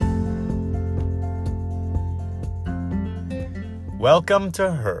Welcome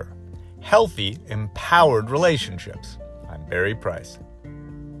to Her, Healthy, Empowered Relationships. I'm Barry Price.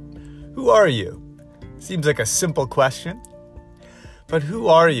 Who are you? Seems like a simple question, but who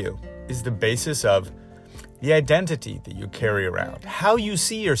are you is the basis of the identity that you carry around, how you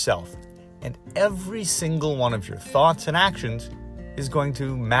see yourself, and every single one of your thoughts and actions is going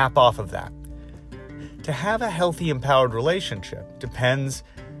to map off of that. To have a healthy, empowered relationship depends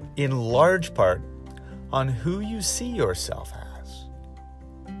in large part on who you see yourself as.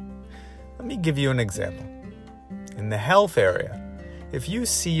 Let me give you an example. In the health area, if you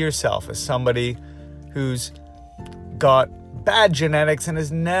see yourself as somebody who's got bad genetics and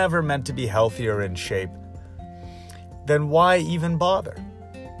is never meant to be healthy or in shape, then why even bother?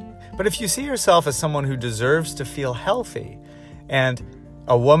 But if you see yourself as someone who deserves to feel healthy and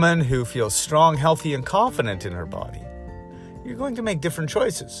a woman who feels strong, healthy, and confident in her body, you're going to make different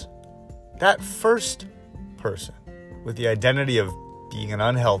choices. That first person with the identity of being an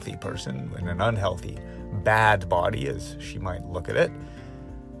unhealthy person in an unhealthy, bad body, as she might look at it,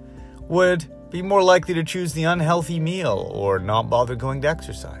 would be more likely to choose the unhealthy meal or not bother going to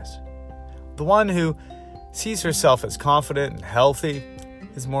exercise. The one who sees herself as confident and healthy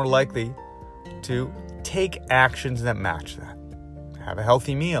is more likely to take actions that match that. Have a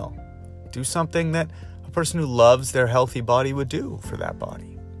healthy meal. Do something that a person who loves their healthy body would do for that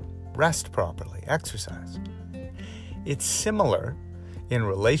body. Rest properly. Exercise. It's similar in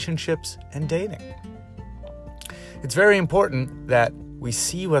relationships and dating. It's very important that we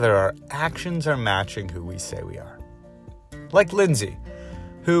see whether our actions are matching who we say we are. Like Lindsay,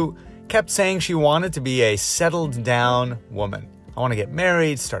 who kept saying she wanted to be a settled down woman. I want to get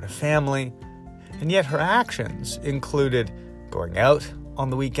married, start a family. And yet her actions included going out on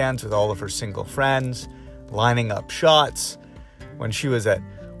the weekends with all of her single friends, lining up shots. When she was at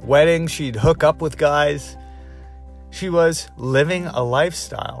weddings, she'd hook up with guys. She was living a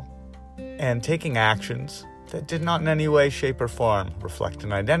lifestyle and taking actions that did not in any way, shape, or form reflect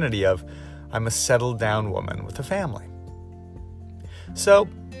an identity of, I'm a settled down woman with a family. So,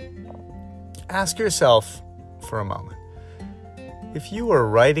 ask yourself for a moment, if you were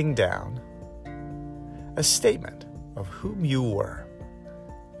writing down a statement of whom you were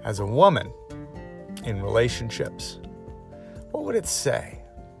as a woman in relationships, what would it say?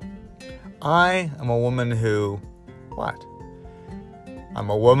 I am a woman who, what? I'm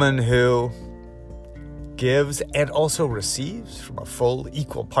a woman who gives and also receives from a full,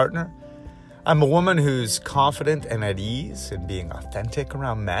 equal partner. I'm a woman who's confident and at ease in being authentic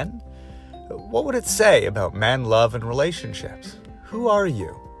around men. What would it say about men, love, and relationships? Who are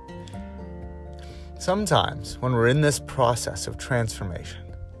you? Sometimes when we're in this process of transformation,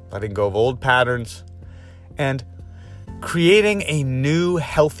 letting go of old patterns and creating a new,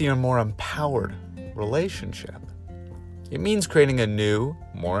 healthier, more empowered relationship, it means creating a new,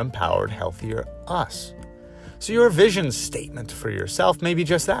 more empowered, healthier us. So your vision statement for yourself may be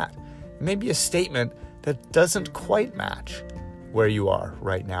just that. It may be a statement that doesn't quite match where you are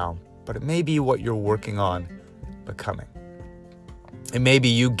right now, but it may be what you're working on becoming. It may be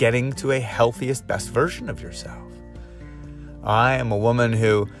you getting to a healthiest, best version of yourself. I am a woman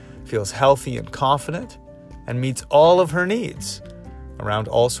who feels healthy and confident and meets all of her needs around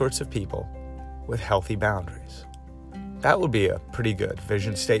all sorts of people with healthy boundaries. That would be a pretty good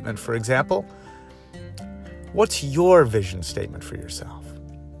vision statement, for example. What's your vision statement for yourself?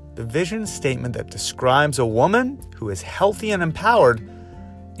 The vision statement that describes a woman who is healthy and empowered,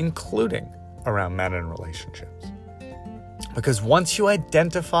 including around men and relationships. Because once you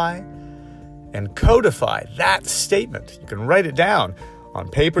identify and codify that statement, you can write it down on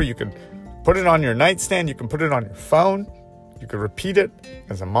paper, you can put it on your nightstand, you can put it on your phone, you can repeat it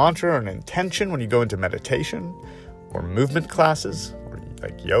as a mantra or an intention when you go into meditation or movement classes or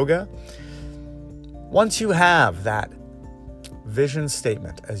like yoga. Once you have that vision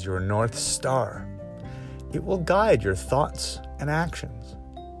statement as your North Star, it will guide your thoughts and actions.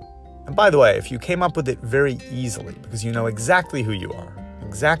 And by the way, if you came up with it very easily because you know exactly who you are,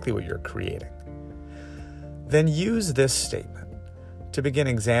 exactly what you're creating, then use this statement to begin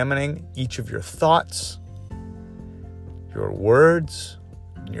examining each of your thoughts, your words,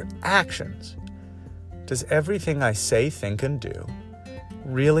 and your actions. Does everything I say, think, and do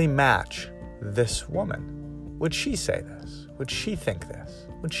really match this woman? Would she say this? Would she think this?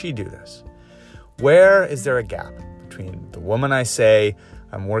 Would she do this? Where is there a gap between the woman I say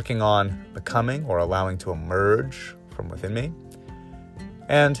I'm working on becoming or allowing to emerge from within me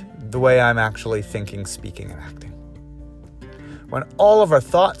and the way I'm actually thinking, speaking, and acting? When all of our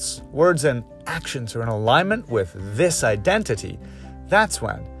thoughts, words, and actions are in alignment with this identity, that's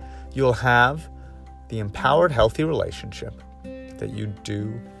when you'll have the empowered, healthy relationship that you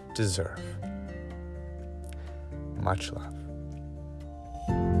do deserve. Much love.